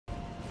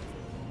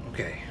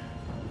Okay.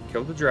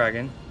 Kill the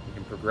dragon. We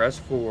can progress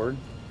forward.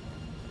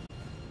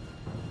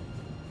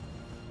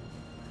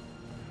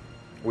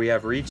 We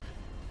have reached...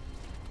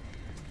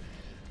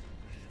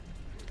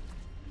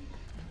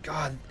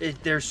 God,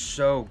 they're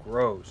so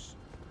gross.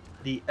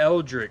 The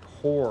eldritch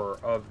horror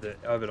of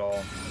it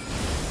all.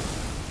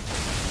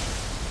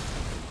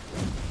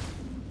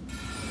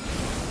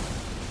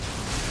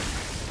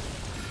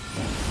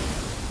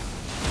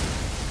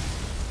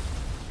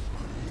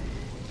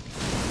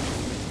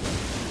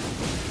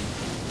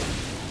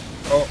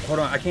 Oh, hold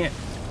on, I can't.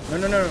 No,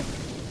 no, no, no.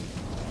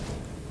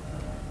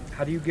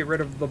 How do you get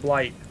rid of the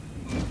blight?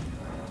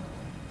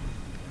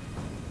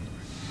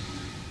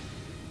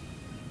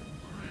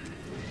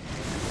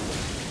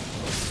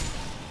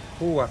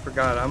 Oh, I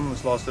forgot. I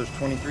almost lost those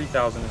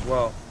 23,000 as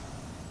well.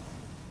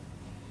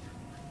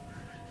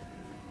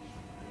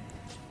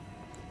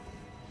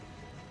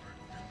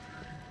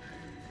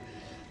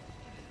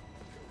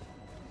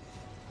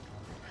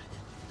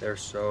 They're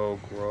so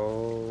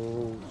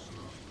gross.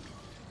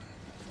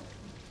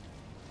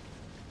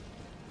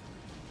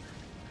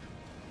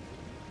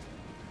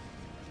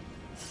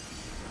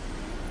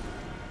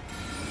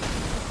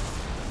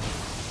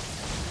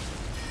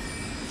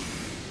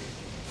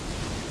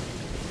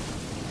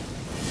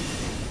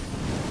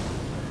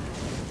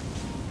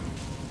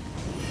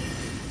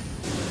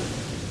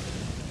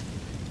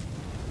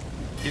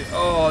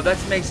 Oh, that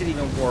makes it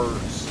even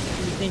worse.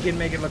 You think it'd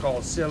make it look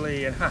all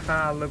silly and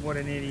haha, look what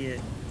an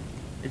idiot.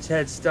 Its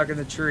head's stuck in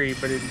the tree,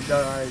 but it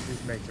does. It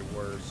just makes it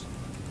worse.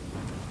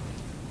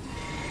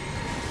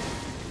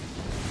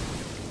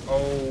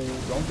 Oh,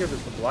 don't give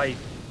us the blight.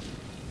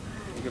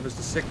 Give us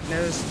the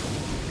sickness.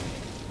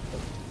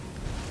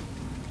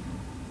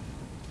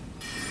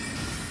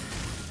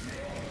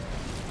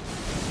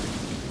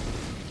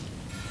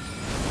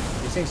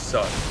 These things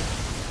suck.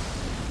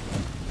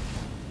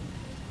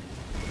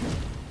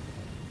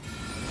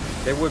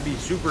 They would be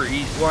super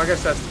easy. Well, I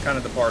guess that's kind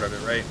of the part of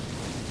it, right?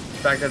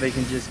 The fact that they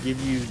can just give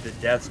you the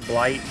Death's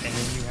Blight, and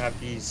then you have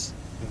these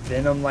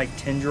venom-like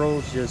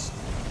tendrils just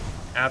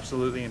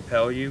absolutely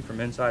impale you from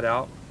inside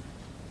out.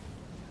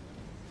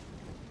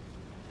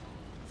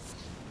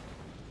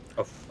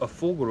 A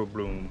fulgura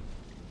bloom.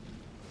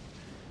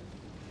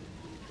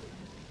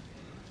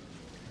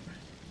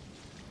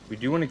 We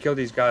do want to kill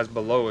these guys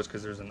below us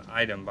because there's an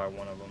item by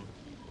one of them.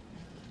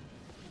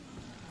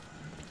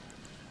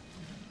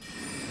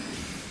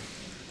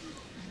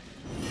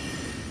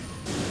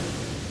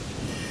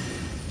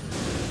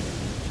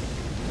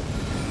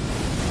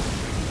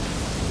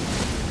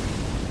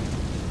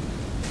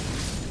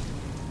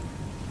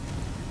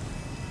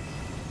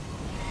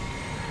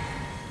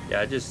 Yeah,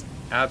 I just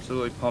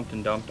absolutely pumped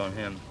and dumped on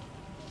him.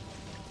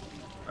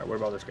 Alright, what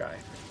about this guy?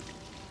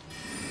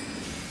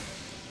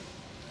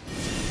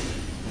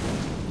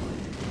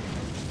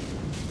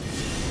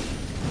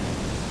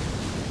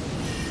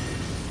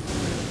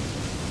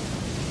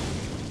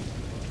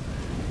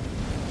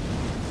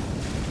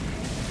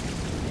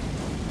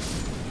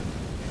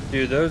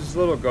 Dude, those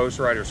little Ghost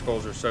Rider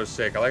skulls are so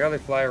sick. I like how they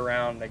fly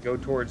around, they go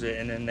towards it,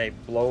 and then they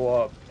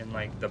blow up in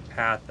like the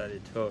path that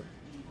it took.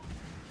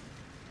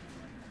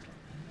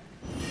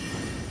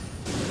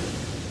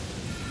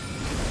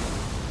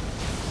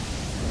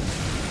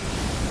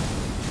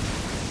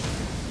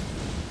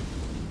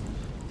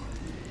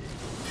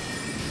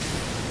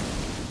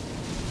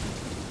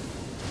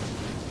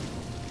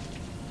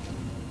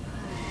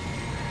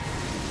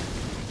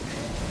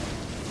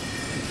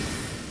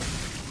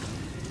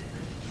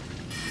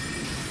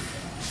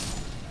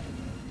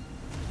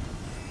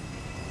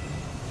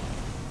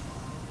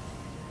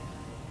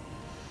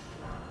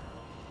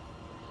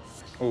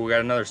 Oh, we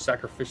got another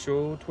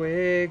sacrificial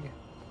twig.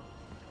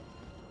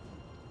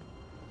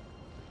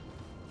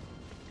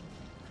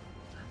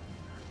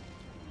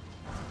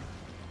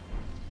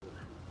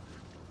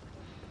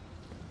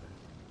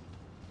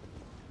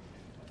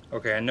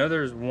 Okay, I know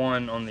there's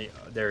one on the...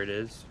 There it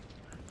is.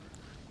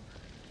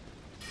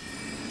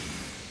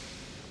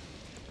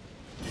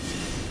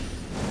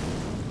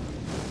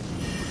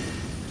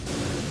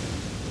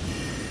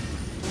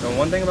 So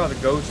one thing about the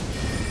ghost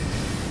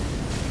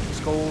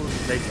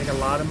skulls, they take a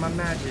lot of my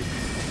magic.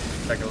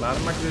 Take a lot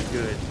of my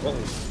good. Oh.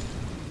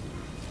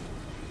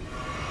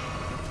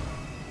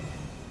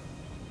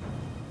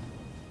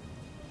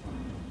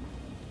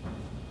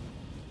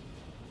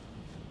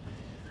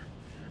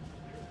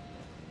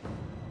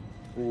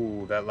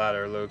 Ooh, that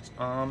ladder looks,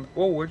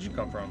 whoa, where'd you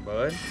come from,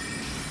 bud?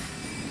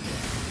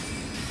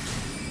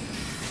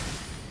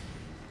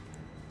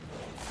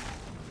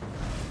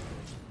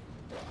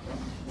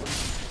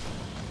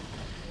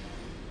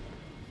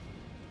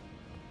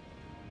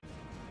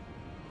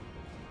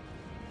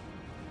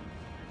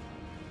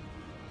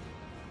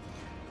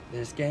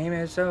 This game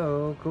is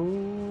so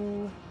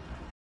cool.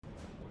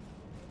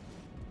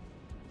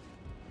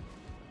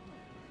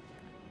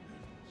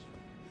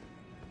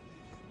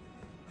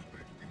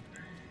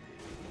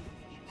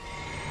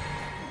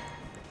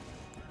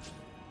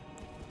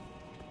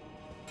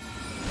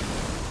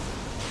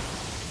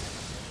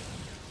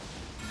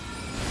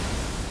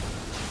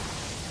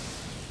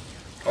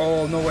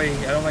 Oh, no way.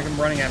 I don't like him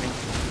running at me.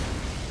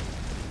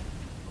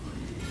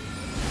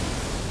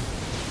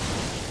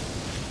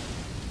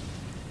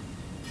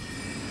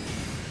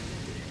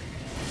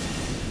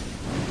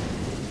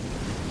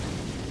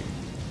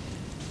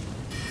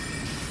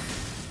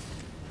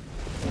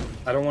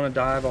 I don't want to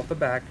dive off the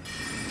back.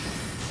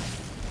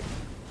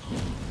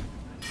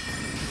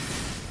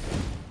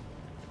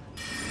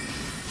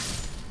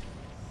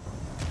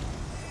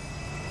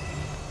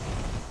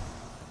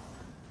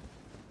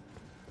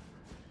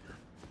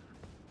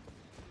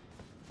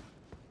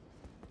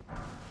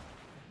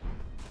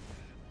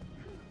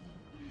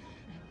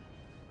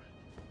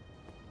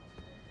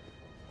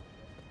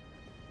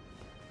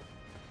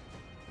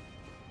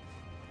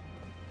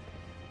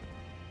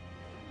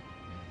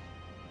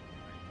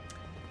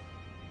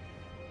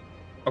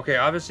 Okay,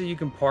 obviously you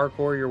can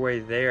parkour your way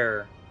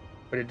there,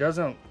 but it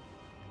doesn't...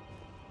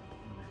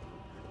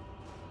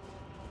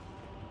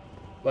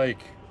 Like,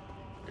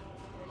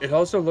 it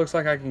also looks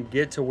like I can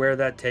get to where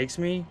that takes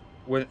me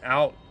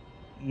without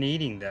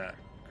needing that.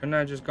 Couldn't I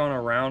have just gone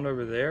around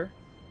over there?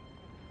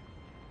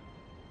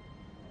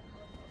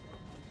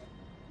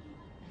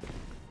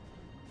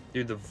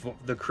 Dude,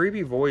 the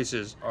creepy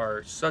voices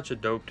are such a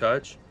dope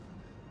touch.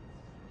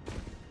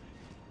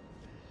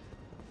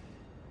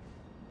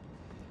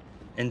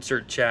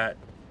 Insert chat.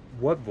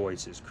 What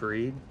voices,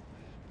 Creed?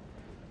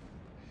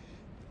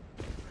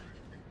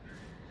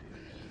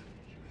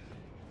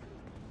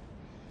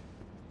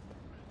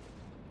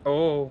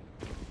 Oh.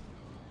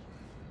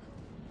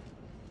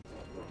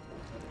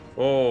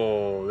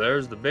 Oh,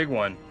 there's the big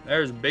one.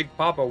 There's Big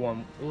Papa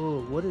one.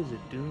 Oh, what is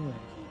it doing?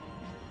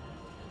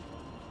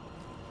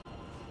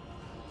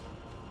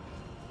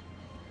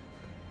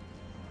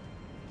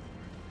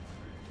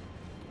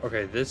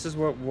 Okay, this is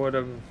what would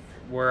have,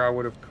 where I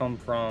would have come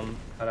from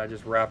had I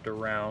just wrapped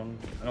around.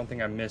 I don't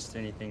think I missed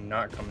anything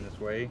not coming this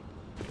way.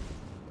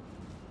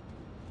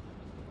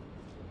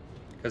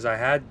 Because I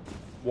had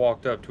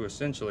walked up to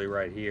essentially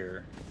right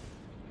here.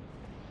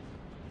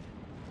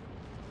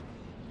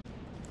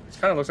 This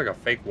kind of looks like a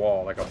fake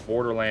wall, like a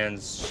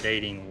Borderlands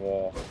shading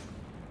wall.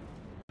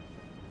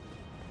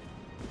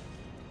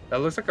 That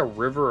looks like a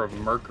river of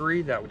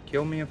mercury that would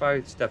kill me if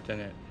I stepped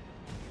in it.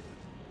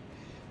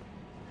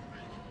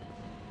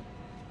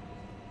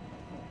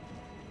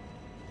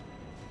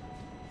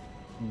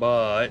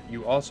 But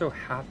you also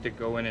have to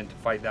go in and to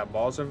fight that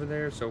boss over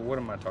there, so what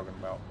am I talking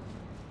about?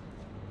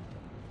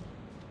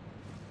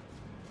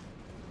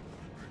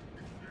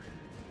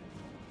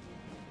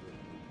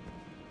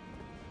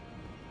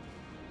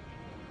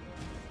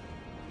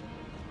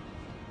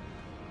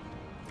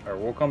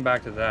 Alright, we'll come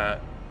back to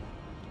that.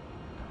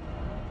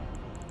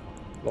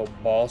 Little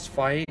boss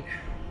fight.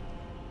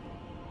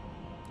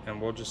 And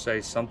we'll just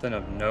say something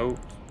of note,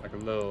 like a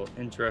little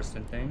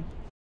interesting thing.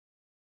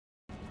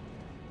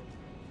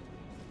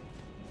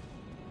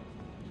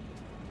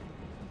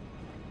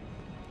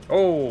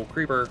 Oh,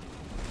 creeper.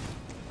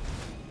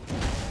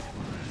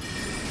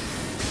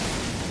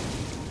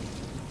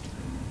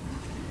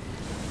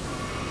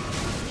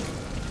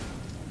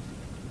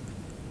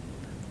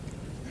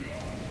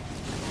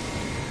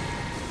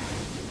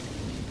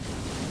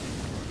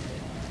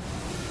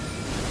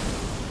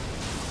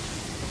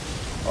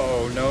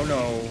 Oh, no,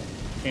 no.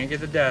 Can't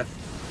get the death.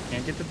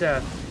 Can't get the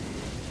death.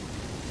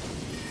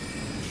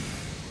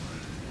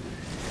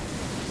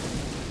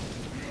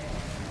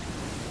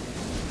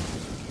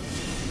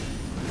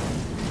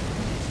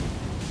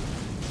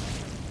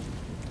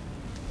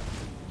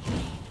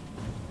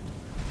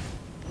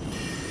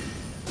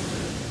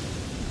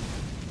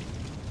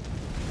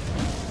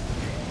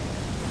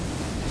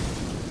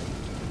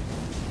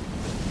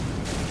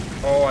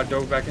 Oh, I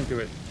dove back into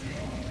it.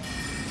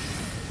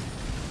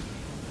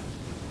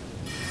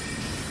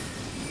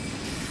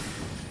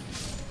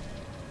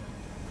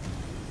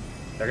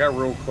 I got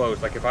real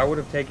close. Like, if I would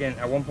have taken,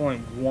 at one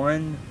point,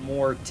 one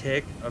more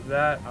tick of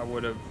that, I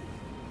would have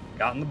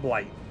gotten the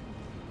blight.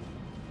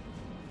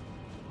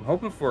 I'm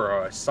hoping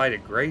for a sight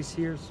of grace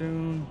here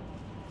soon.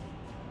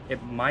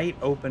 It might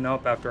open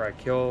up after I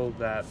kill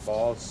that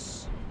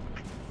boss.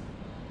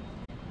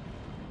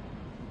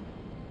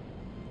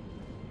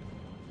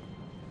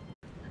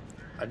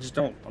 I just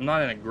don't, I'm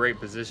not in a great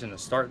position to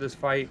start this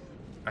fight.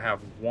 I have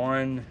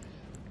one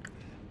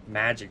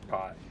magic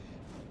pot.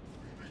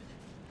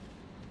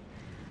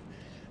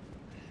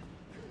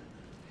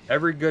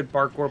 Every good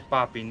parkour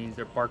poppy needs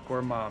their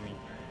parkour mommy.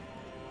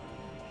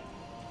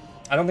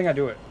 I don't think I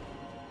do it.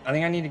 I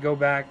think I need to go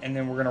back and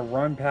then we're gonna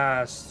run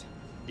past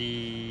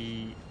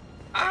the...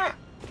 Ah!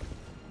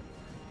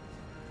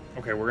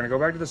 Okay, we're gonna go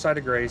back to the site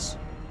of grace.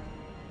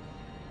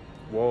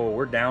 Whoa,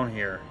 we're down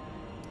here.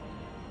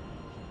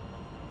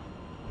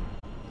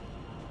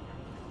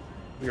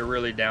 We are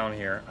really down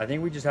here. I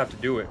think we just have to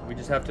do it. We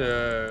just have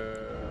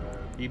to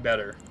be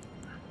better.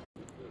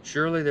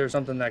 Surely there's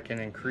something that can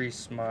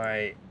increase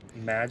my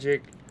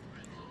magic.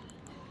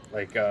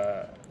 Like,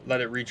 let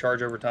it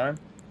recharge over time.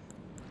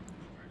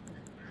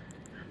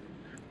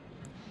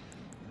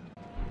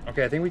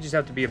 Okay, I think we just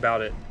have to be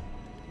about it.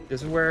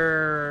 This is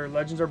where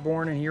legends are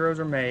born and heroes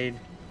are made.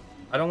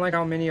 I don't like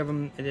how many of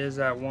them it is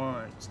at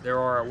once. There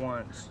are at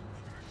once.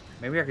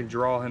 Maybe I can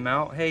draw him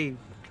out. Hey,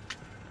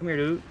 come here,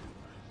 dude.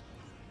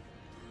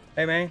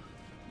 Hey, man.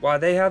 Why,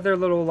 they have their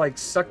little, like,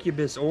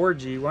 succubus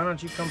orgy. Why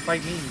don't you come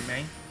fight me,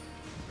 man?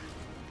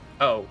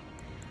 Uh-oh.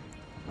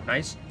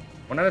 Nice.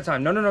 One at a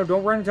time. No, no, no.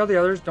 Don't run and tell the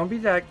others. Don't be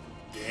that.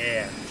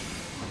 Yeah.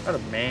 Got a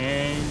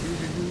man.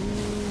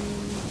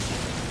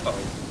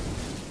 Uh-oh.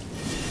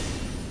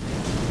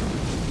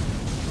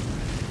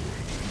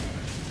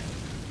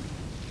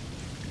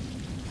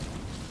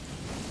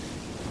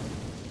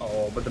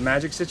 Oh, but the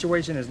magic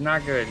situation is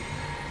not good.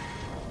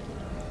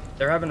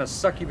 They're having a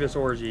succubus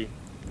orgy.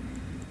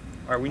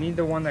 Alright, we need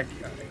the one that...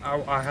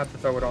 I have to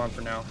throw it on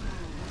for now.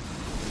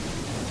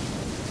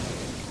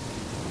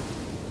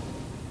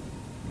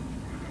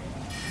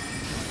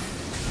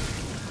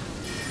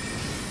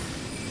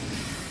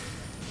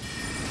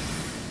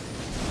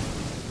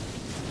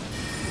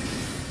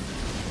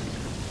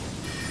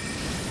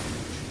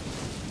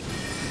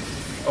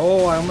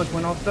 Oh, I almost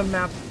went off the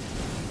map.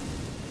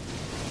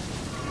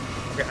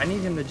 Okay, I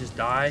need him to just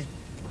die.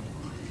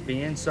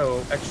 Being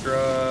so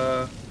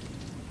extra...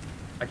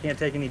 I can't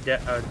take any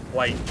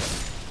blight.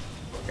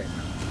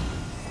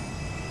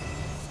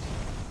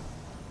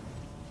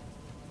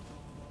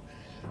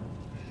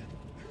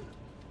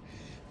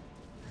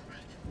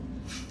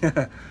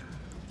 Okay.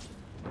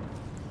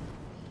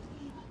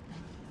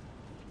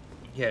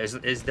 Yeah,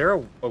 is there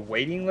a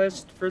waiting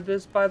list for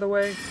this, by the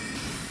way?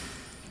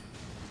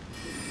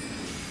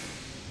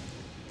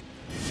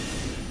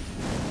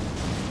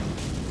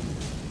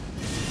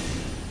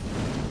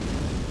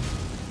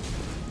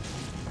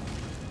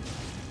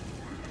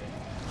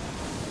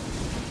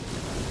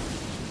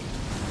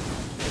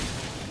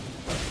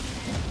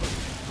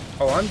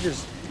 Oh, I'm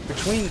just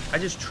between. I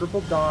just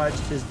triple dodged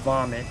his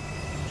vomit.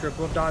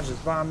 Triple dodged his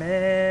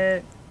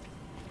vomit.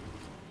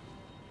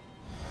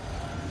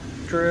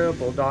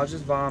 Triple dodged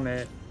his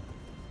vomit.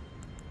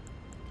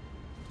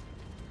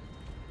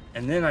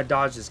 And then I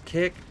dodged his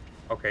kick.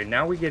 Okay,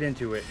 now we get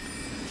into it.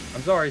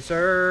 I'm sorry,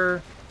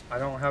 sir. I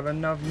don't have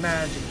enough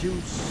magic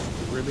juice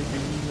to really do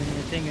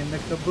anything in the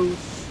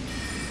caboose.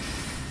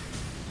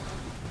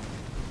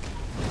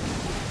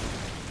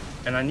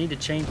 And I need to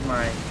change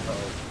my...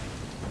 Uh-oh.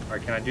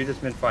 Alright, can I do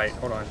this mid-fight?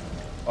 Hold on.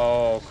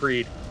 Oh,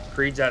 Creed.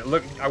 Creed's at...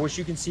 Look, I wish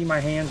you can see my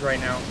hands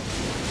right now.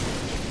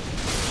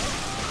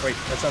 Wait,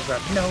 that sounds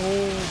bad. No!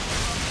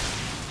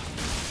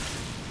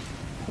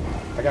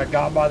 I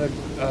got by the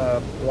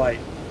blight.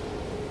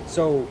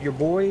 So, your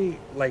boy,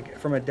 like,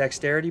 from a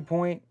dexterity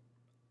point,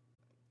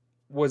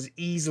 was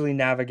easily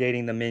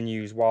navigating the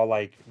menus while,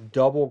 like,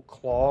 double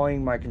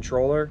clawing my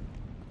controller.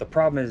 The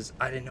problem is,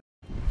 I didn't know.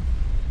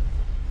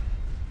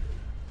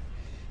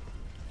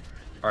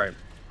 Alright.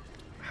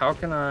 How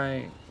can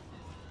I...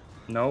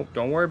 Nope,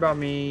 don't worry about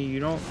me. You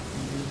don't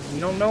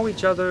know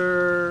each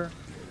other.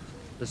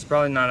 This is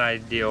probably not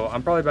ideal.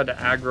 I'm probably about to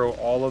aggro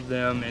all of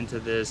them into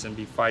this and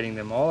be fighting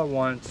them all at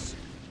once.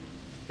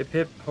 Hip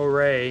hip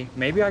hooray.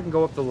 Maybe I can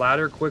go up the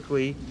ladder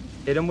quickly.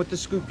 Hit them with the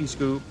scoopy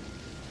scoop.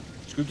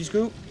 Scoopy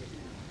scoop.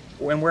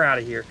 And we're out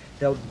of here.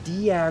 They'll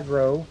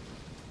de-aggro.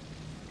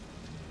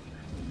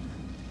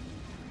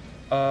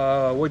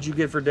 What'd you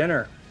get for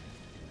dinner?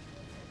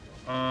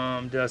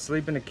 Did I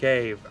sleep in a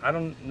cave?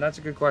 That's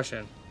a good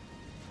question.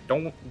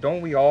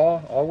 Don't we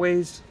all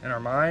always in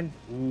our mind?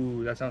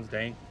 Ooh, that sounds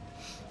dank.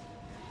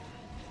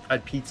 I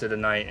had pizza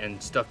tonight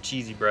and stuffed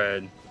cheesy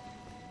bread.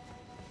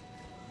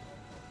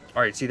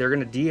 Alright, see, they're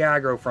gonna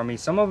de-aggro from me.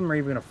 Some of them are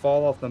even gonna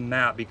fall off the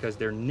map because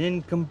they're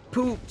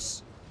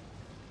nincompoops.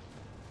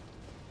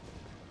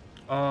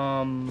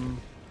 I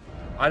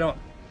don't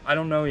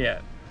know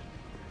yet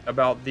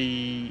about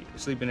the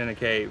sleeping in a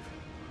cave.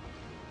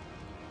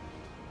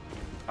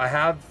 I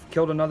have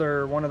killed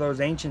another one of those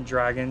ancient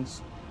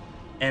dragons,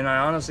 and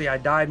I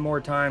died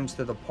more times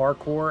to the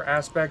parkour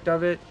aspect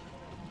of it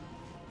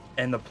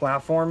and the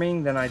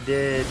platforming than I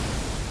did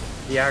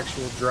the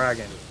actual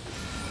dragon.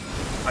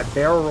 I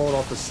barrel rolled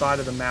off the side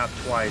of the map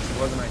twice. It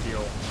wasn't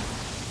ideal.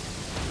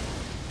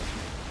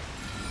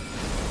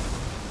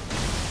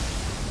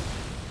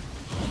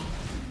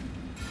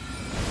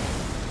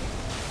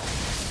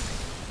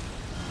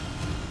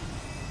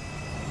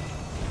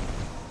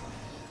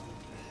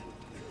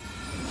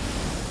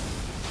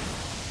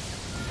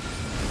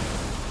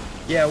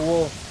 Yeah,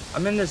 well,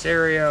 I'm in this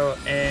area,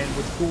 and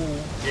what's cool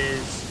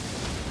is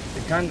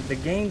the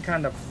game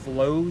kind of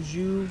flows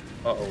you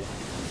to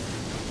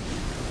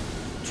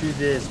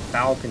this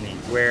balcony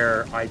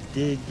where I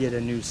did get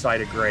a new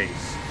sight of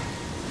grace.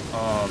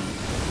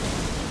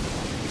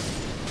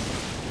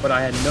 But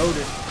I had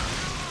noticed,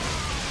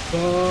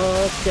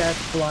 fuck that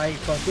flight,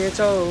 fuck it's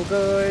so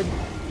good.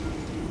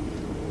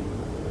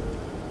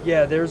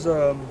 Yeah, there's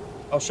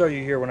I'll show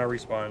you here when I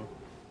respawn.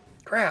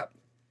 Crap.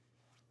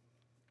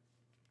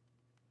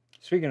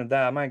 Speaking of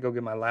that, I might go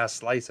get my last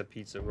slice of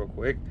pizza real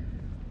quick.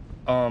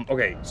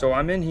 Okay, so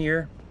I'm in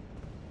here.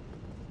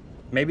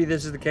 Maybe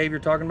this is the cave you're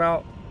talking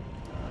about.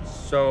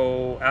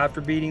 So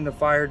after beating the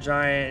fire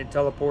giant, it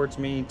teleports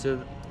me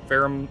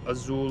Farum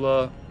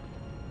Azula.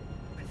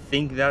 I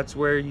think that's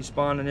where you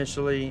spawn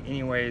initially.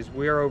 Anyways,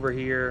 we are over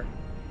here.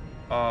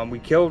 We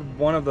killed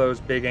one of those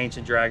big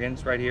ancient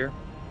dragons right here.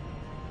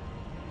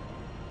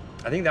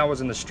 I think that was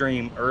in the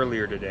stream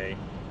earlier today.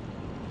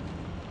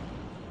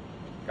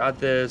 Got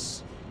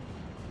this.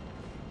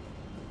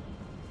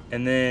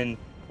 And then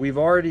we've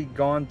already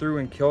gone through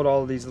and killed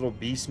all of these little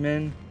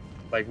beastmen.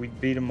 Like, we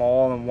beat them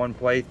all in one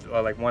play,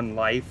 like one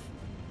life.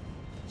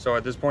 So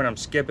at this point, I'm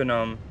skipping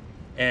them.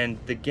 And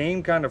the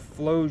game kind of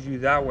flows you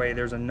that way.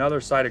 There's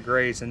another side of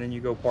grace, and then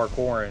you go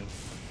parkouring.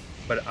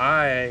 But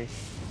I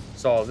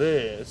saw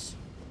this.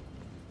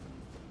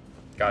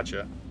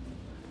 Gotcha.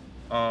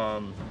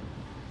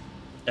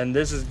 And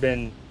this has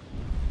been,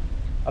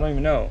 I don't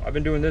even know. I've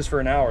been doing this for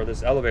an hour,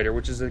 this elevator,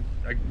 which is,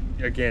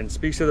 again,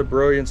 speaks to the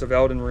brilliance of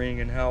Elden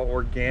Ring and how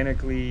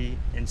organically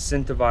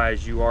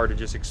incentivized you are to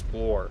just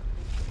explore.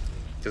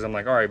 Because I'm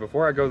like, all right,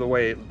 before I go the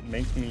way it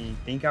makes me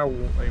think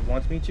it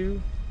wants me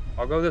to,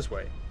 I'll go this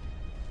way.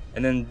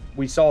 And then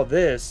we saw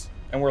this,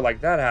 and we're like,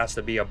 that has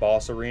to be a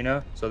boss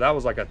arena. So that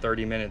was like a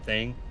 30-minute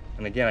thing.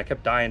 And again, I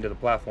kept dying to the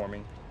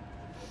platforming.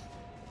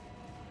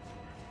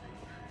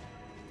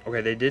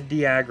 Okay, they did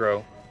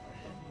de-aggro.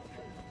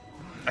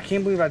 I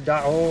can't believe I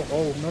died. Oh,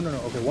 no.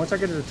 Okay, once I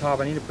get to the top,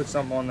 I need to put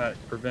something on that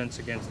prevents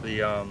against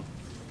the,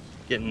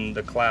 getting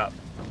the clap.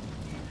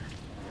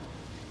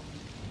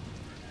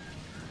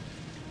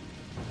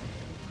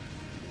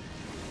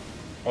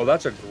 Oh,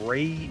 that's a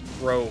great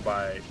throw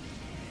by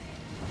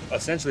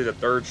essentially the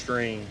third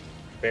string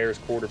Bears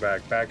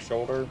quarterback, back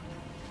shoulder.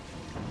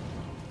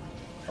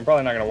 I'm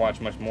probably not going to watch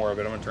much more of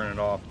it. I'm going to turn it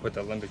off, put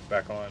the Olympics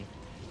back on.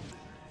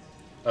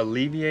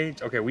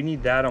 Alleviate. Okay, we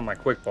need that on my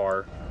quick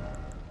bar.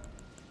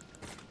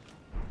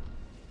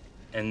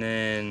 And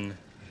then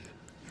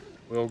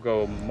we'll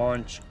go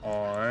munch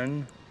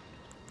on.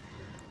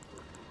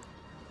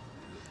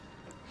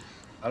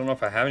 I don't know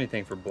if I have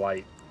anything for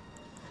blight.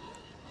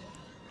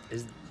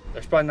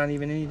 There's probably not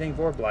even anything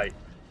for blight.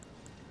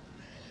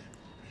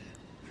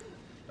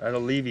 That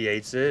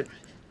alleviates it.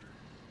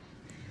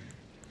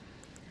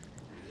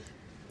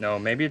 No,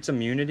 maybe it's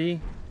immunity.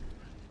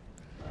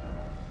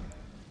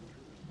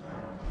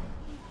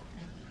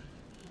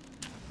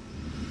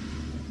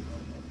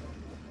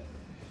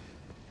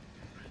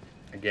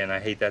 Again, I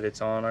hate that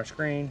it's on our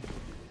screen.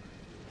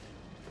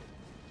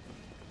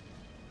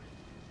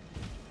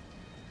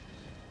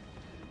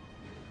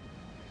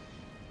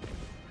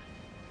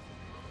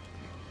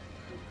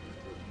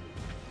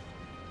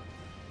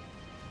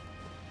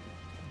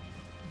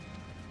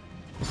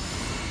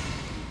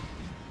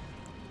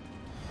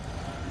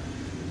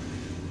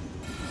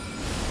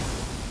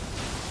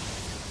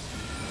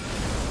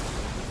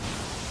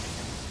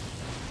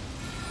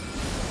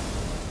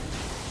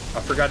 I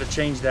forgot to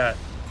change that.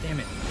 Damn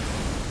it.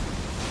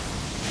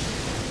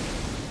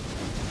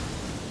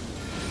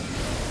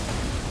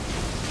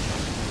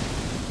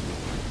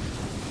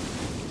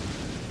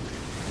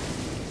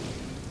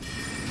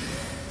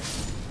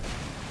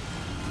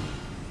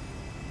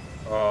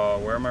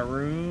 Where are my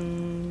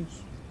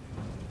runes?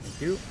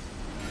 Thank you.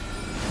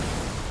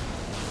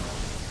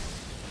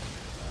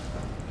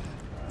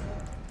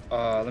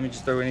 Let me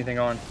just throw anything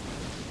on.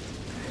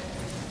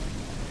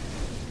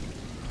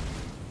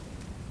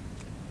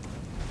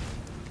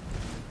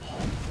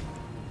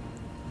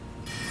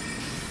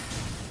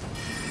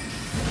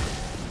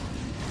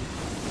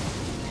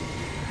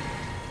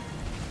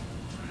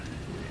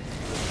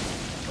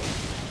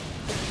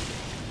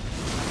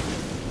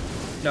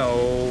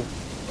 No.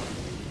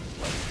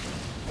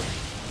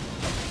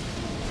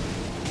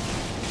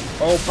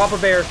 Oh, Papa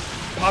Bear.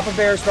 Papa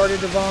Bear started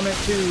to vomit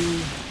too.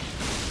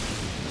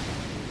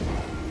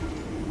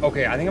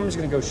 Okay, I think I'm just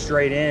going to go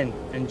straight in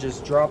and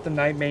just drop the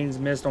Nightmane's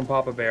Mist on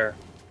Papa Bear.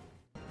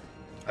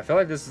 I feel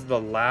like this is the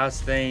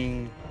last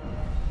thing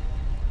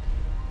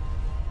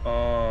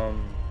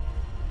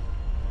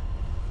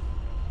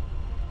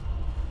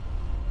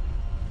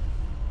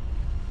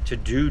to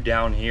do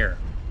down here.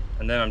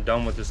 And then I'm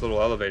done with this little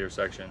elevator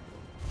section.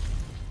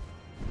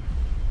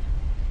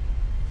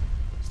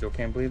 Still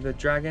can't believe the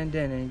dragon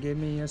didn't give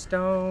me a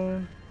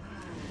stone.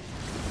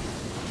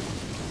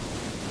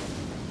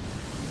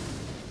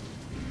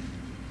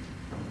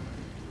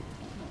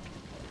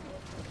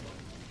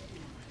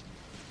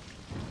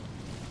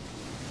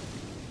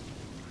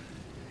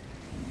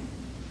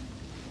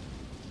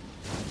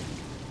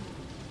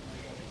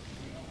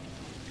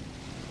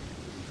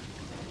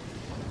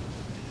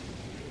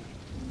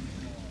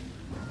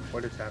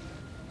 What is happening?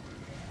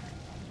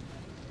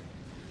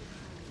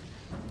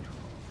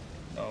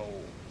 Oh.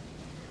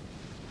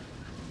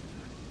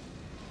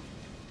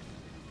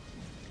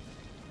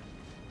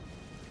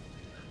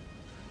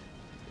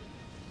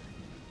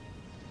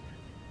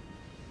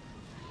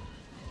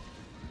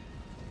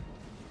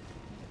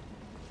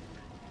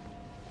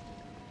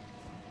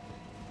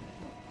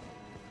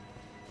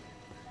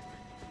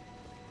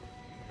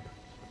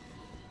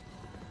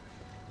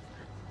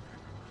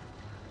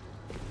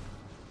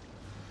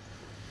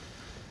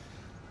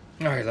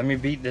 Alright, let me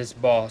beat this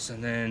boss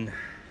and then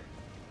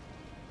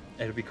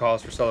it'll be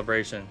cause for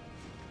celebration.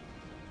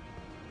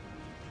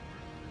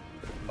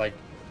 Like,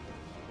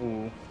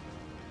 ooh.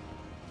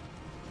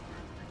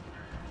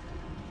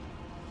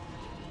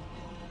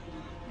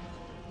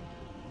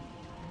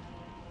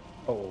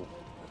 Oh.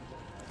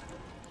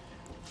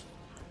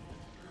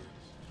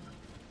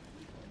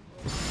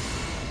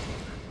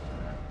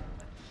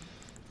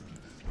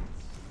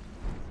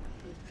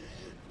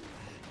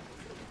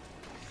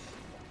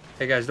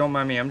 Hey guys, don't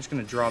mind me. I'm just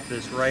gonna drop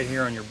this right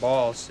here on your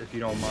boss, if you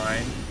don't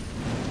mind.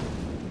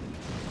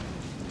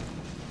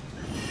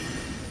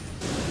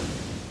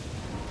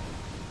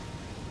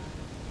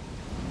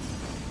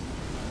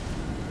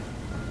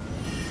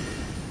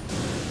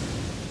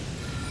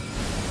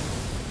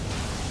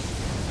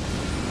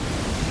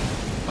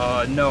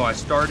 No, I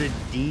started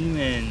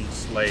Demon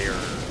Slayer.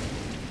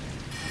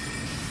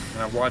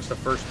 And I've watched the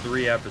first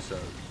 3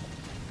 episodes.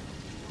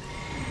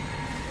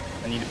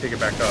 I need to pick it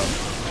back up.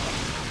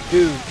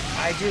 Dude,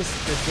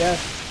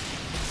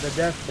 the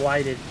death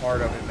blighted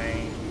part of it,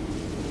 man.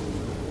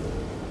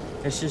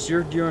 It's just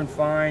you're doing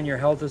fine, your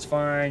health is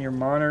fine, you're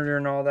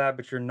monitoring all that,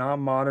 but you're not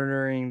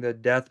monitoring the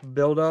death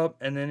buildup,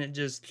 and then it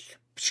just,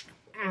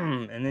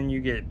 and then you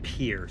get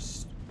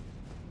pierced.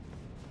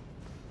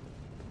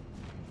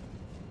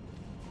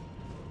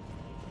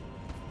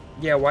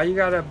 Yeah, why you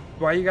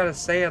gotta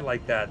say it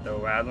like that though,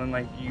 Adlin?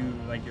 Like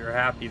you're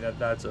happy that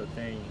that's a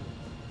thing.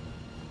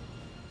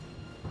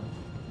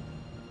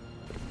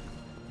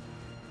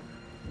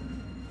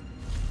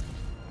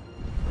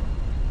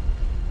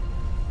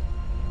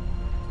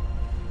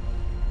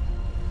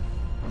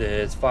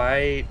 This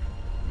fight.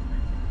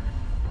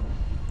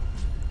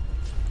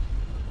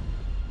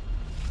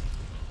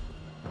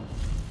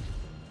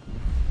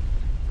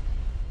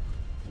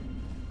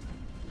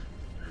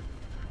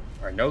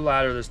 Alright, no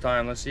ladder this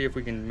time. Let's see if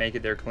we can make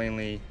it there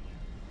cleanly.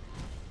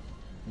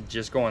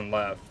 Just going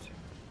left.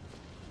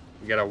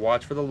 We gotta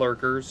watch for the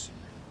lurkers.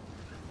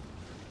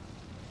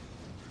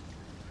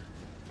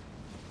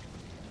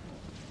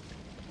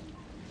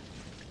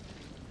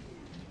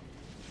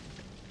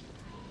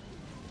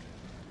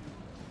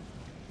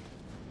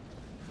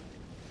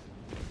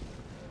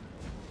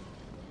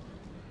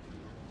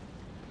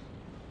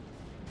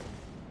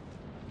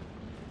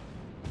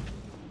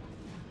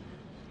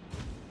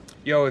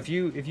 Yo, if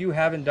you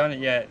haven't done it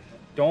yet,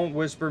 don't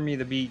whisper me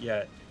the beat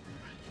yet.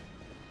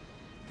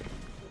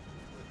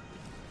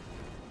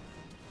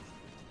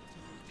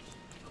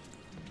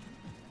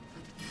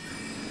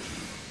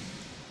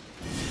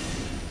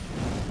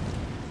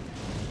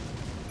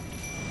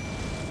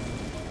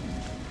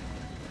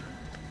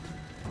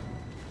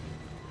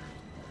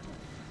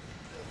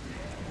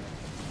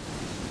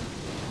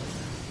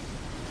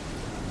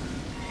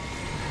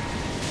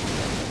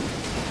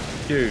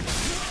 Dude,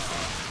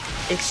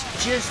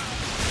 it's just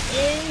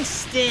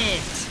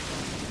instant.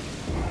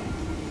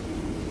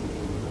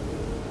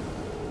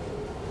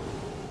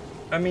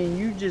 I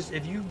mean,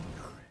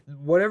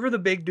 whatever the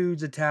big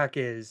dude's attack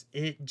is,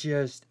 it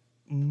just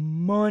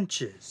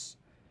munches.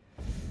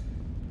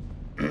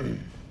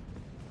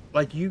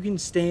 Like, you can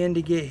stand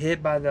to get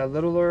hit by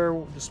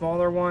the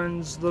smaller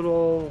one's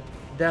little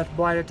death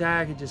blight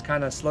attack. It just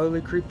kind of slowly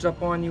creeps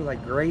up on you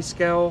like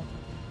grayscale.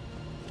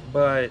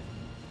 But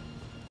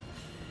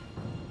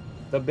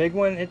the big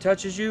one, it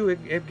touches you,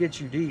 it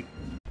gets you deep.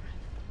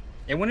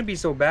 It wouldn't be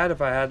so bad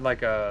if I had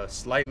like a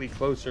slightly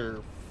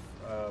closer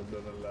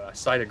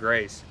sight of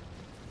grace.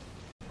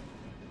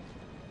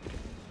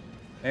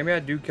 Maybe I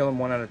do kill him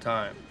one at a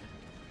time.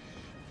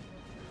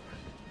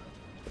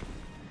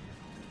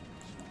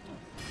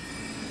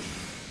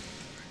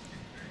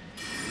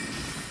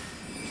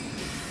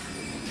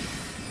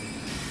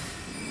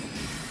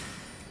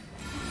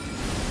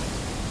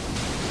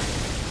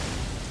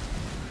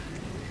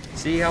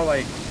 See how,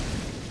 like,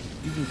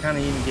 you can kind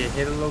of even get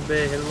hit a little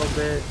bit.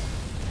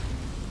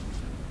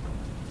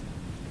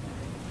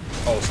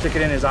 Oh, stick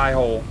it in his eye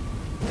hole.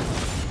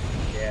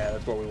 Yeah,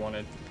 that's what we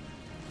wanted.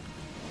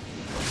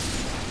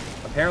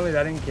 Apparently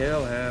that didn't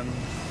kill him.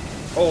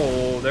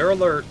 Oh, they're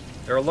alert.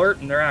 They're alert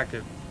and they're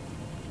active.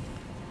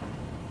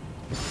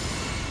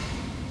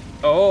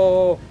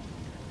 Oh.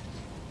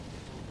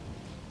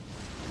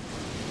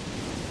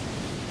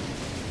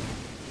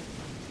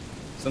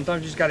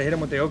 Sometimes you just gotta hit him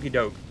with the okie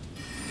doke.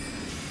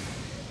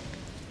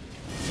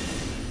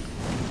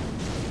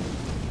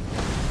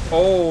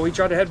 Oh, he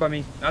tried to headbutt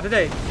me. Not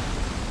today.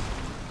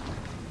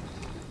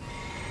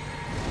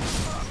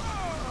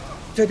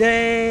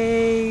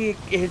 Today,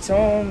 it's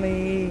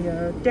only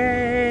a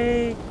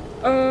day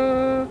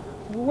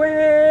away.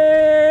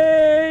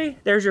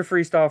 There's your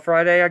Freestyle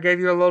Friday. I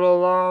gave you a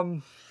little,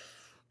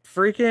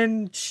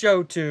 freaking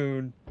show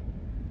tune.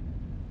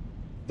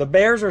 The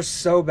Bears are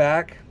so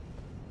back.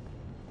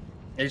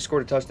 They just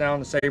scored a touchdown.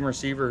 The same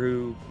receiver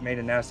who made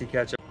a nasty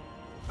catch.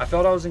 I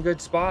felt I was in a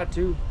good spot,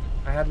 too.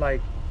 I had,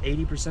 like,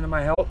 80% of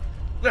my health,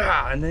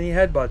 and then he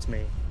headbutts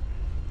me.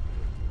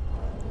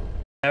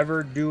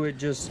 Never do it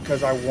just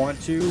because I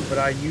want to, but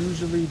I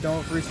usually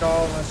don't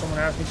freestyle unless someone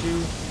asks me to.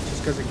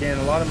 Just because, again,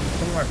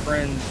 some of my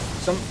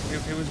friends,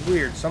 it was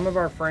weird. Some of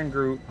our friend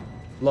group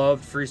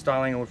loved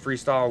freestyling and would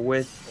freestyle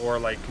with or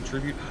like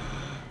contribute.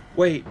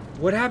 Wait,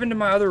 what happened to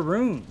my other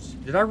runes?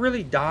 Did I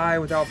really die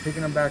without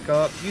picking them back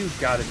up? You've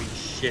got to be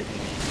shitting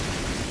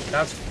me.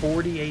 That's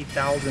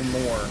 48,000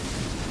 more.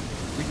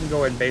 We can go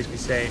ahead and basically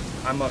say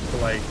I'm up to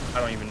like,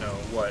 I don't even know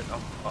what,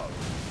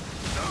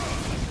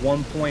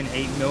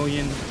 1.8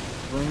 million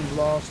runes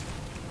lost.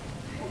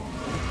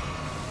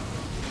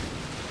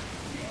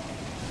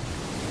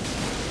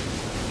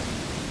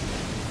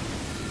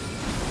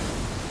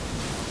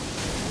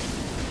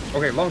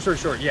 Okay, long story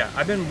short, yeah,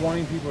 I've been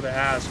wanting people to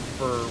ask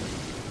for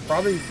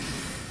probably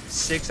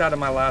 6 out of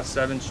my last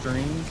 7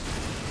 streams.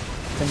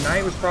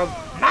 Tonight was probably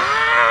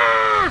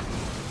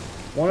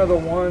one of the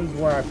ones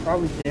where I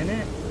probably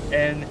didn't,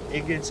 and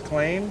it gets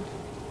claimed.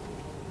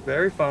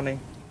 Very funny.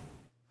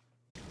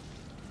 All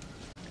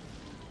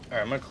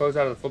right, I'm gonna close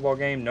out of the football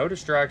game. No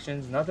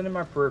distractions, nothing in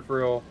my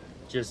peripheral,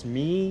 just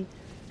me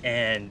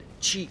and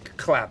cheek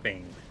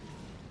clapping.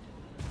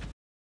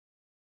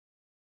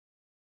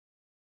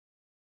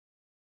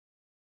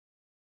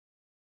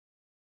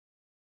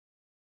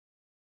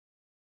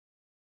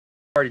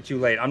 Already too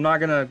late. I'm not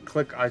gonna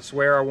click. I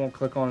swear I won't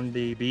click on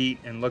the beat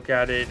and look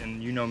at it.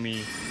 And you know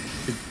me,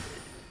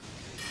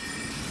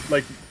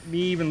 like me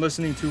even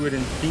listening to it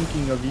and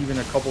thinking of even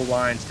a couple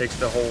lines takes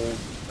the whole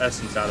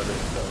essence out of it.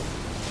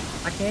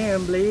 So I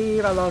can't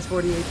believe I lost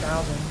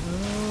 48,000.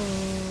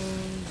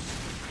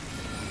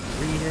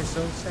 Read it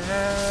so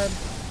sad.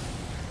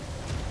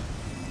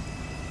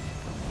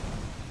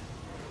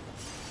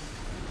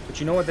 But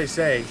you know what they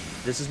say?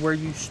 This is where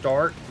you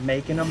start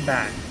making them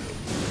back.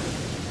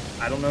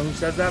 I don't know who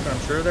says that, but I'm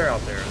sure they're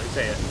out there. They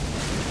say it.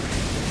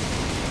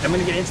 I'm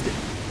gonna get instant.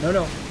 No,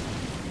 no.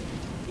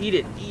 Eat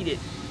it, eat it,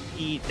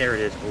 eat. There it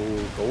is.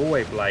 Oh, go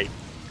away, Blight.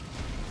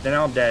 Then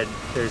I'm dead.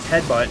 There's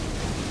headbutt.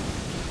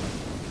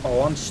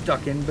 Oh, I'm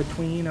stuck in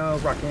between a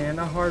rock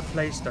and a hard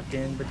place. Stuck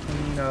in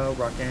between a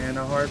rock and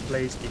a hard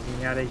place. Get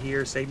me out of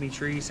here. Save me,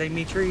 trees. Save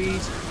me,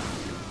 trees.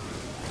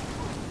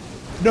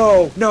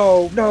 No,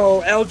 no, no.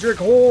 Eldritch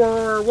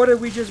horror. What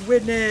did we just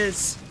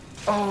witness?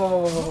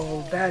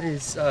 Oh, that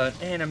is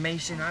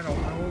animation I don't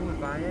know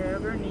if I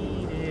ever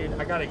needed.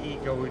 I gotta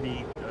go and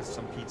eat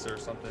some pizza or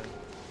something.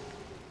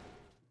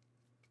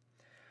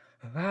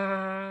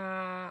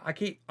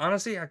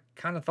 Honestly, I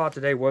kind of thought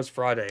today was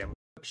Friday. I'm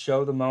gonna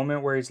show the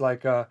moment where he's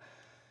like,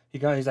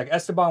 he's like,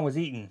 Esteban was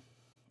eaten.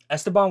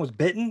 Esteban was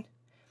bitten.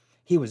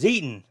 He was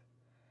eaten.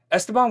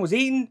 Esteban was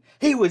eaten.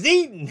 He was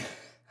eaten.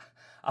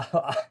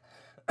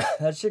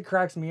 That shit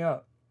cracks me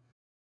up.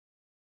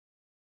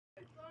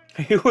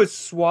 He was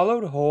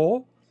swallowed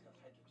whole.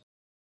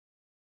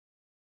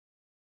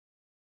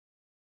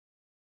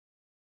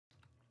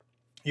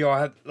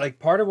 Yo, like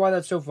part of why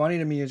that's so funny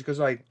to me is because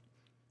like,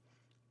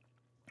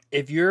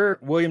 if you're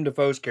William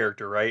Dafoe's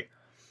character, right?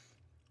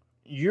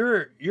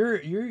 You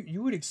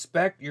would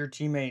expect your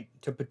teammate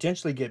to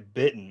potentially get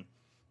bitten,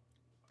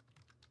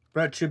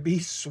 but to be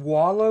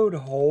swallowed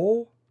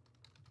whole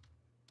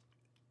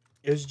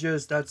is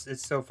just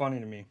it's so funny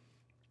to me.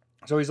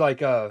 So he's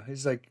like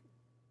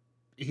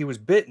he was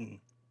bitten.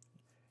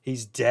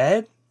 He's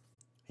dead.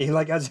 He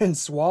like as in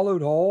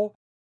swallowed whole.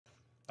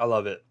 I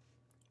love it.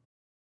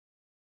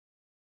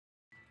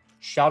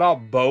 Shout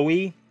out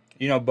Bowie.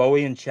 You know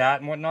Bowie in chat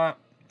and whatnot.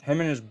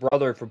 Him and his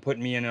brother for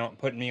putting me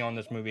on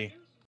this movie.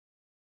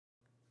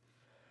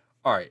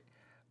 All right,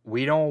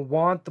 we don't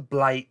want the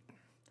blight.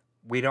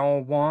 We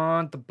don't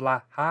want the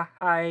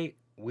blight.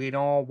 We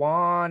don't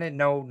want it.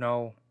 No,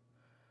 no.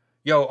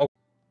 Yo, oh.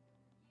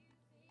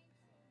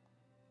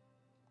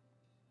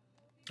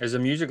 Is the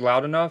music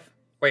loud enough?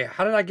 Wait,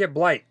 how did I get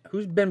blight?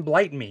 Who's been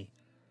blighting me?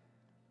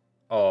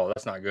 Oh,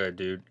 that's not good,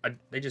 dude.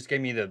 They just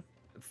gave me the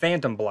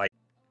phantom blight.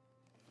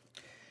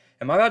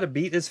 Am I about to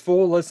beat this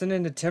fool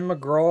listening to Tim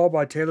McGraw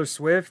by Taylor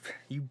Swift?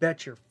 You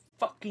bet your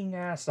fucking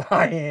ass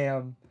I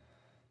am.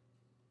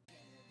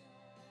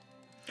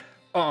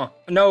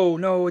 No,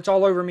 no, it's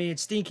all over me.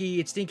 It's stinky.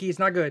 It's stinky. It's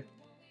not good.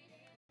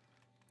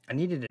 I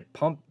needed it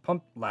pump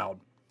loud.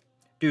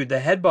 Dude, the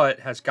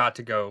headbutt has got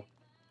to go.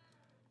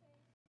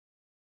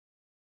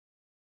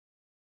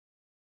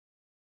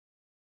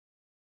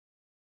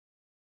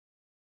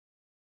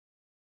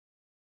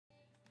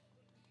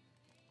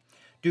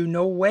 Dude,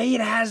 no way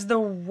it has the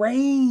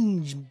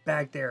range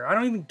back there. I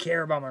don't even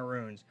care about my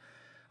runes.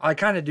 I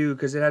kind of do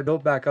because it had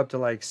built back up to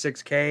like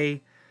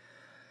 6K.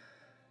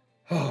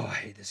 Oh, I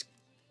hate this.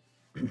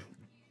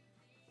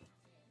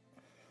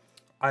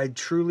 I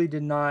truly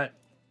did not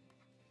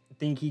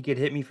think he could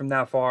hit me from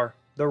that far.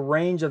 The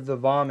range of the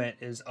vomit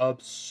is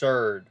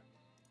absurd.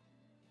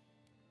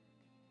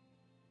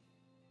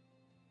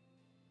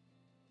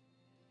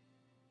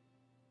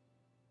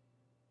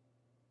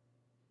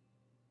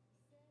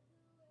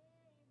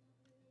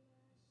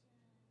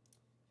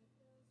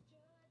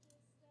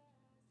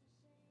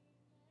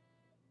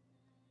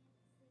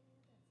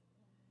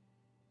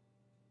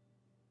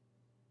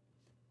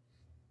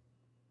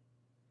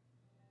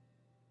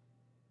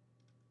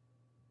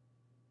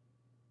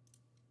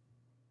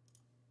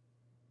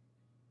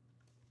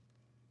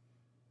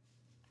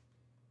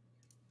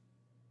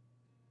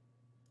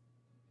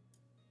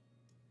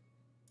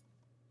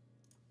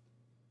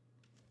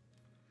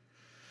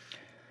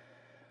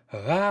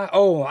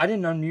 Oh, I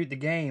didn't unmute the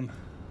game.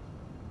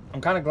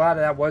 I'm kind of glad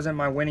that wasn't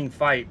my winning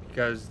fight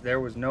because there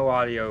was no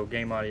audio,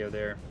 game audio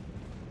there.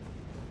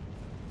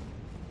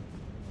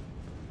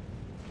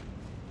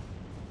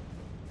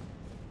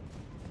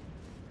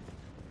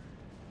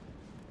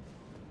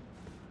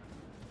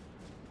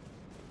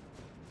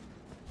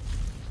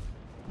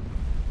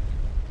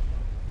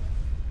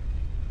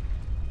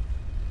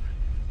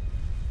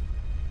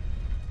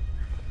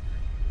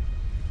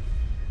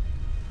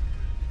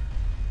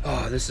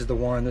 Oh, this is the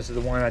one. This is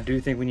the one. I do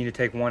think we need to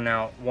take one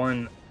out.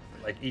 One,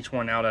 like each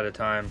one out at a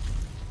time.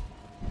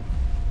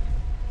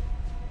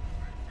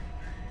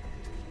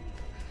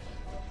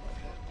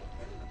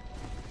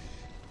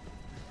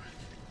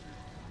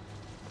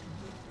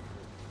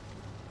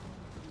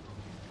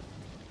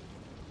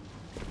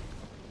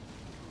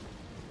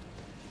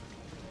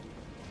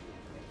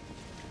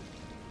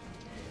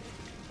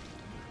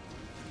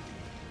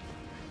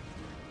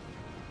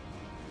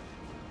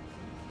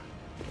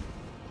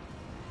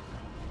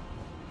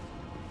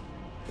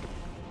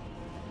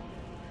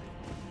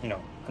 No,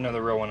 I know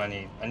the real one I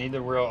need. I know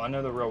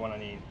the real one I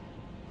need.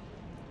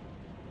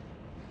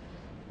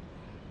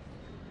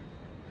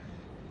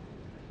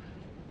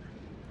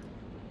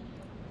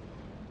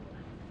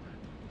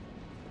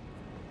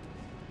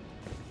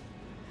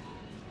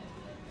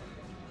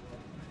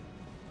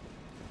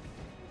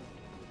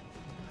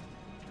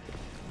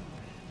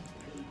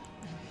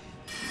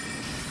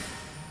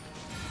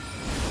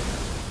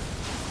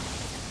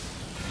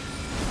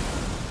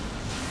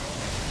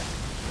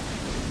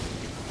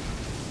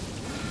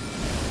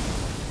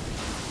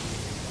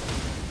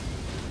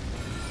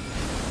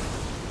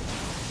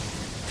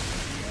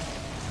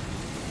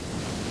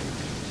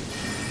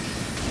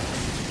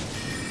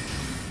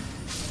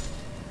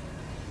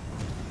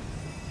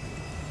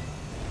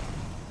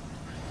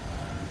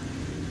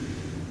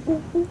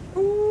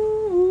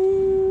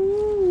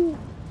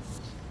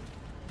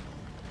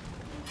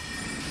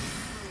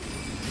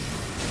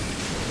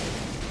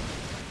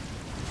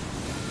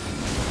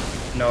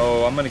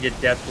 No, I'm gonna get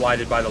death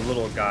blighted by the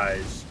little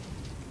guys.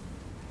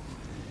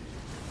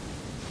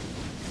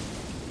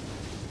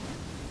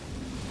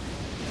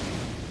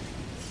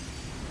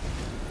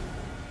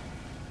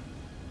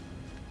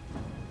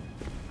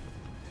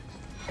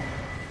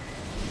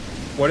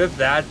 What if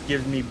that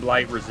gives me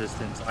blight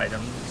resistance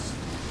items?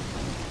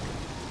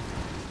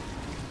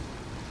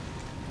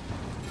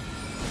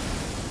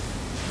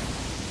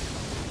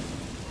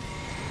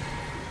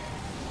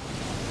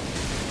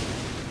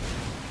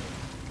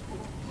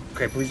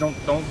 Okay, please don't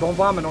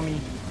vomit on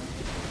me.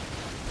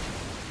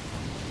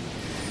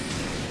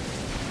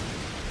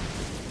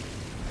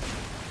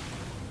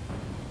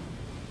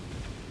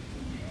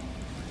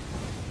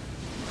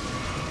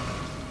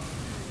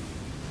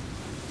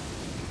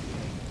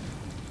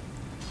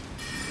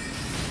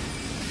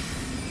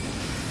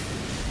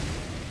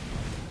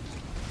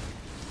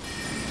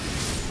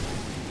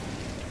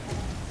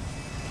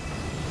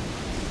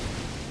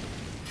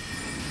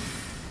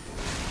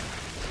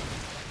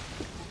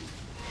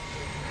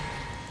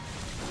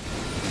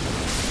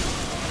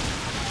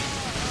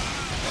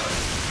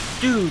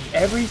 Dude,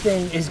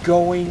 everything is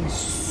going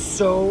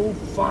so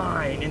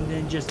fine, and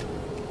then just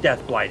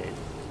death blighted.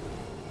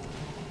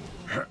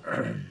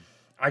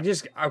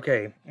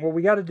 Okay, what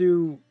we got to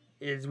do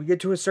is we get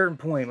to a certain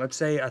point, let's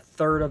say a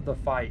third of the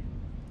fight.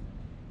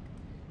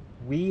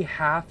 We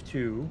have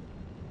to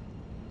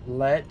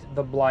let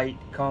the blight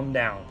come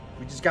down.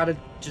 We just got to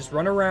just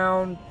run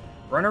around,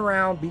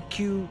 be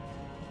cute,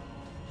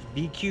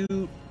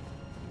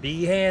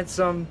 be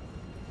handsome.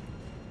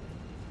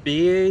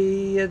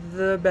 Be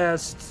the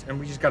best, and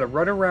we just gotta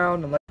run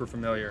around and let her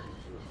familiar,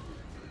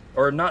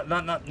 or not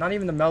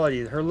even the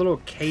melody, her little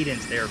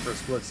cadence there for a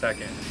split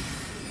second.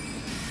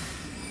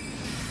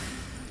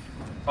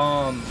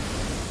 Hold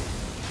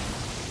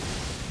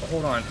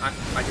on,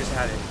 I just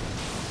had it.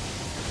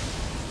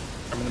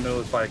 I'm in the middle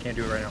of this fight. I can't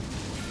do it right now.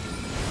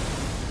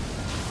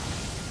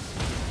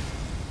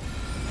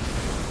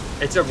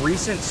 It's a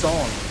recent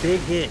song, big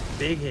hit,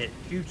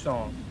 huge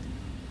song.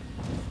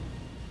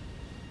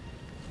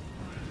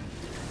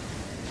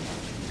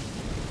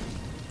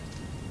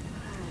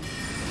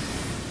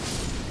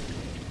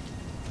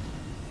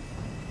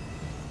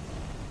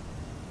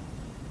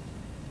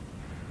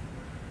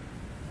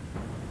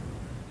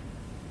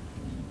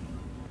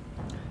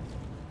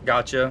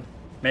 Gotcha.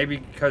 Maybe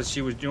because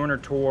she was doing her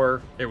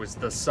tour, it was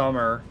the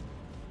summer,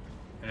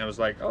 and it was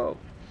like, oh,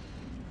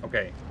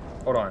 okay,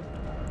 hold on.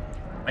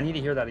 I need to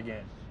hear that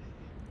again.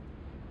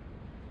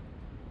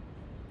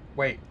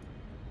 Wait.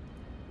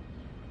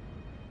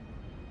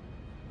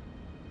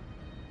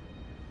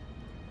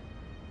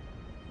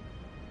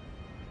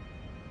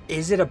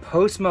 Is it a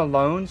Post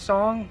Malone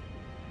song?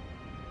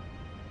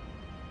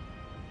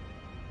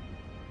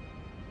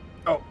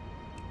 Oh.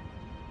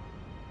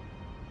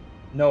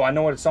 No, I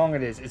know what song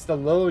it is. It's the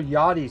Lil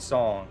Yachty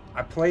song.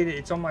 I played it.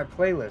 It's on my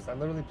playlist. I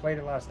literally played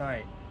it last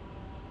night.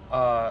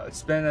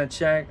 Spend a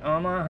check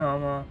on my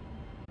hummer.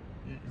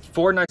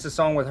 Fortnite's a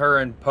song with her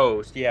and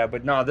Post. Yeah,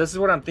 but no, this is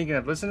what I'm thinking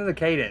of. Listen to the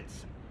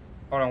cadence.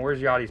 Hold on,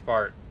 where's Yachty's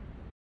part?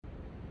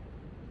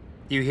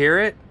 Do you hear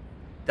it?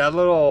 That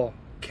little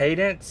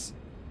cadence?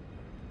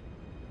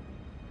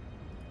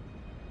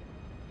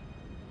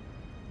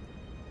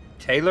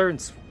 Taylor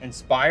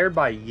inspired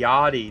by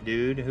Yachty,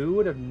 dude. Who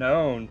would have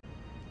known?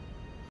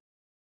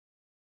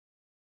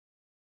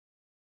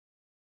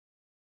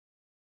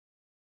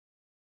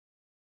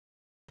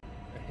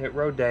 I hit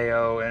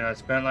Rodeo and I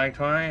spent like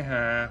 20,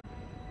 huh?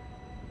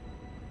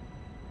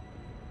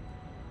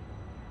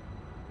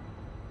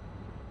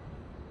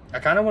 I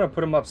kind of want to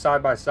put them up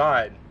side by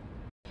side.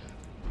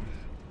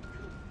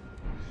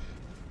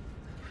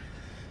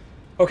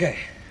 Okay.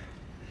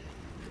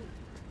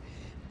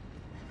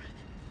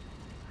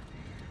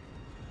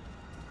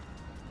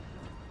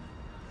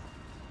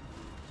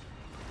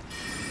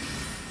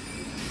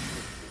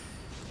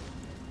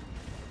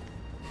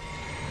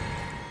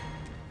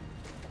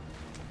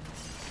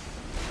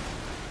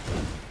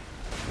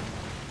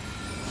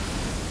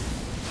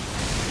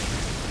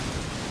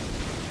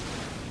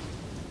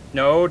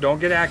 No, don't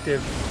get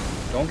active.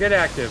 Don't get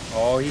active.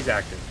 Oh, he's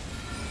active.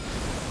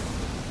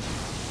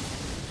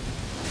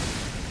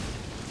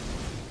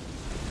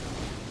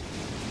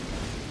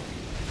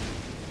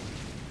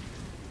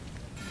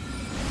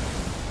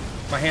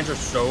 My hands are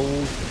so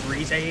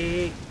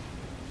greasy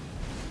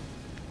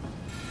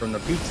from the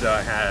pizza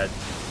I had.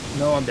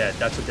 No, I'm dead.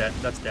 That's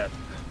death.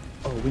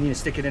 Oh, we need to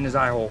stick it in his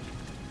eye hole.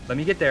 Let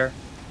me get there.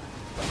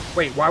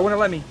 Wait, why wouldn't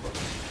it let me?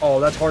 Oh,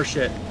 that's horse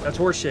shit. That's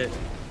horse shit.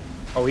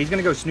 Oh, he's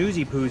gonna go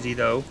snoozy poozy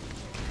though.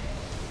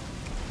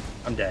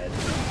 I'm dead.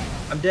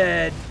 I'm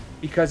dead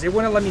because it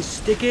wouldn't let me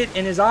stick it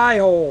in his eye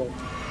hole.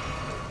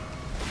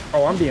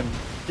 Oh, I'm being...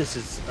 This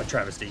is a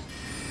travesty.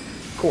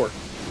 Court.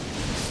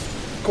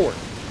 Court.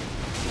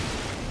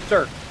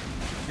 Sir,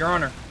 Your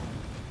Honor.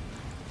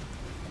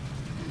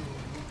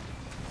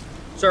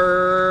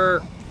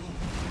 Sir.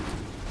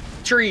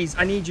 Trees,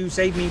 I need you.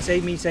 Save me,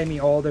 save me, save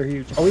me. Oh, they're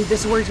huge. Oh,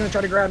 this is where he's gonna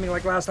try to grab me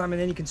like last time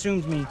and then he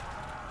consumes me.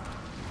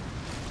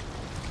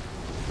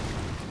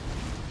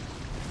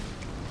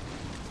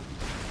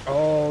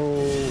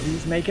 Oh,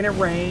 he's making it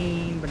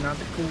rain, but not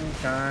the cool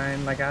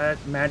kind, like at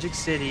Magic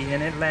City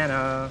in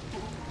Atlanta.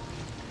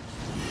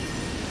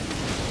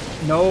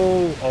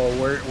 No.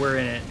 Oh, we're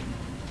in it.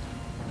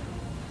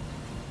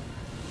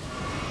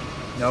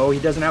 No, he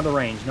doesn't have the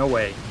range. No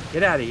way.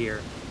 Get out of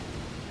here.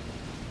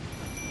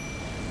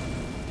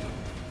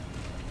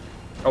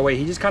 Oh, wait,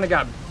 he just kind of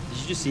got...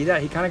 Did you just see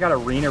that? He kind of got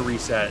arena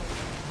reset.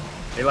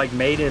 They, like,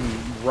 made him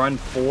run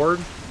forward.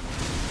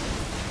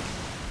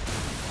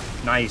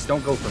 Nice.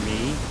 Don't go for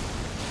me.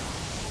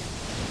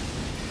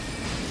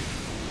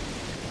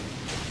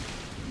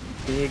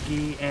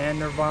 Biggie and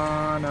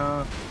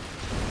Nirvana.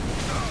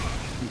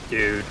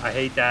 Dude, I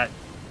hate that.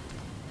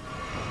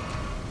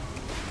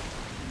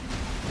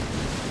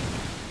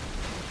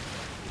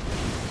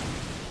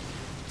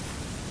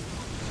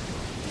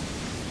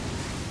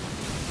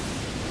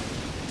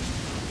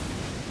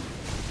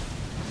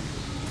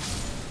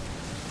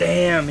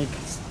 Damn,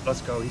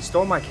 let's go. He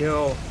stole my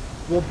kill.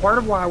 Well, part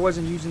of why I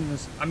wasn't using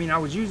this, I mean, I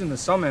was using the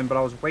summon, but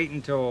I was waiting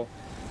until...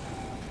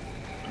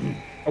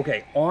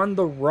 Okay, on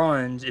the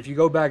runs, if you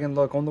go back and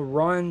look, on the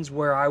runs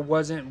where I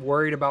wasn't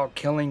worried about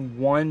killing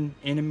one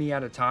enemy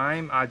at a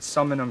time, I'd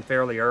summon them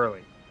fairly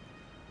early.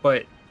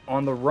 But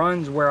on the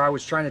runs where I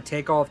was trying to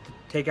take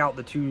out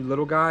the two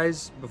little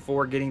guys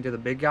before getting to the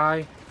big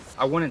guy,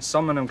 I wouldn't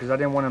summon them because I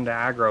didn't want them to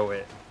aggro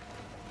it.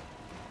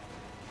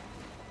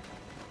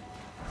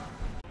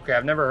 Okay,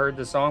 I've never heard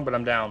this song, but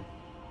I'm down.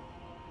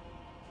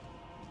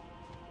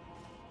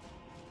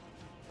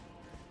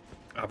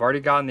 I've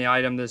already gotten the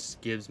item this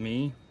gives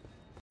me.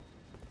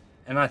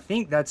 And I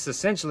think that's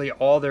essentially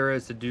all there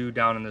is to do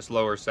down in this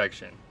lower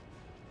section.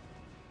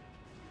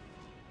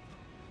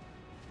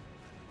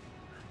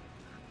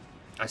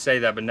 I say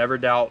that, but never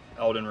doubt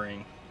Elden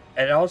Ring.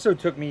 And it also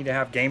took me to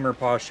have gamer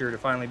posture to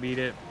finally beat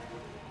it.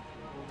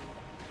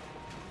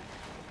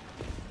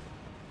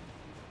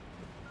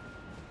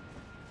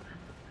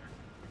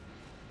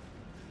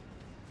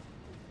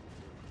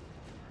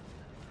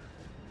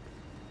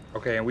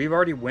 Okay, and we've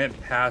already went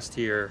past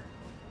here.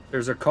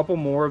 There's a couple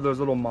more of those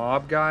little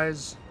mob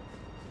guys.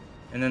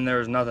 And then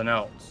there's nothing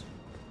else.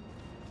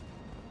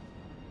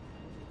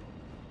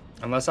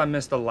 Unless I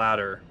missed the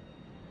ladder.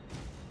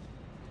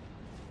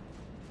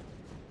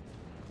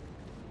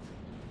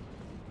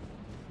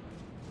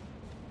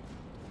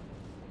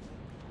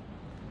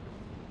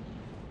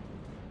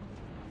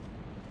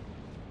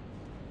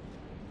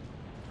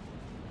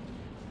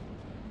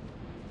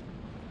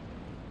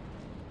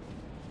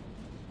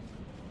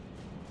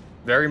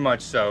 Very much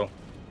so.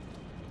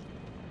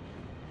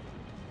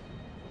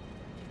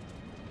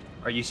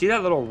 Alright, you see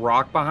that little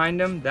rock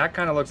behind him? That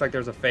kind of looks like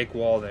there's a fake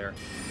wall there.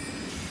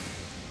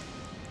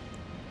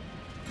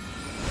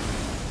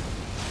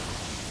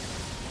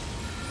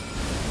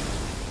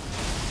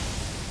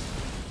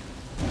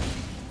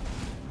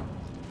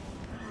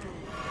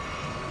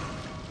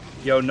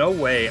 Yo, no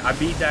way. I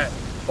beat that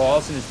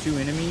boss and his two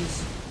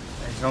enemies,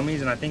 his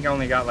homies, and I think I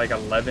only got like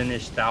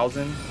 11-ish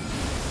thousand.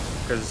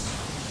 Because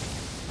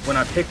when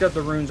I picked up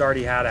the runes I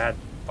already had, I had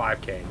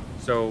 5k.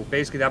 So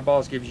basically that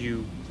boss gives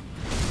you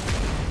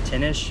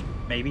 10-ish,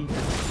 maybe.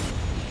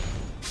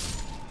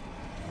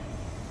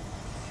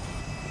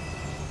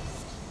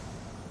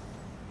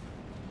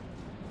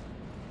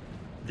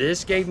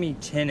 This gave me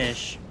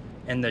 10-ish,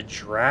 and the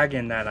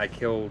dragon that I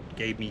killed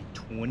gave me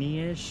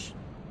 20-ish.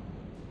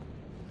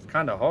 It's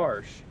kind of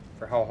harsh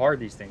for how hard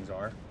these things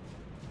are.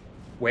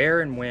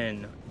 Where and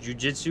when?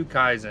 Jujutsu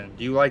Kaisen.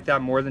 Do you like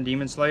that more than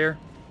Demon Slayer?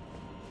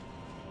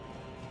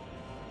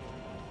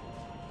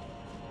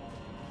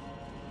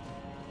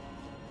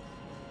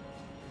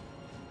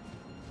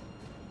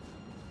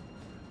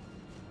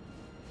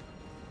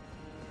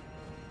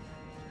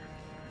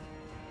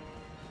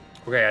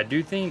 Okay, I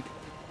do think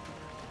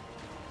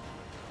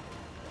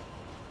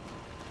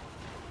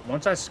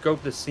once I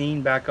scope the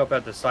scene back up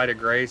at the Site of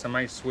Grace, I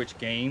might switch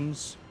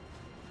games.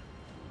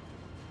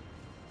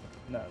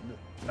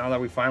 Now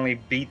that we finally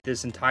beat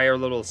this entire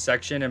little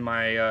section and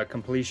my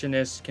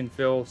completionist can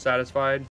feel satisfied.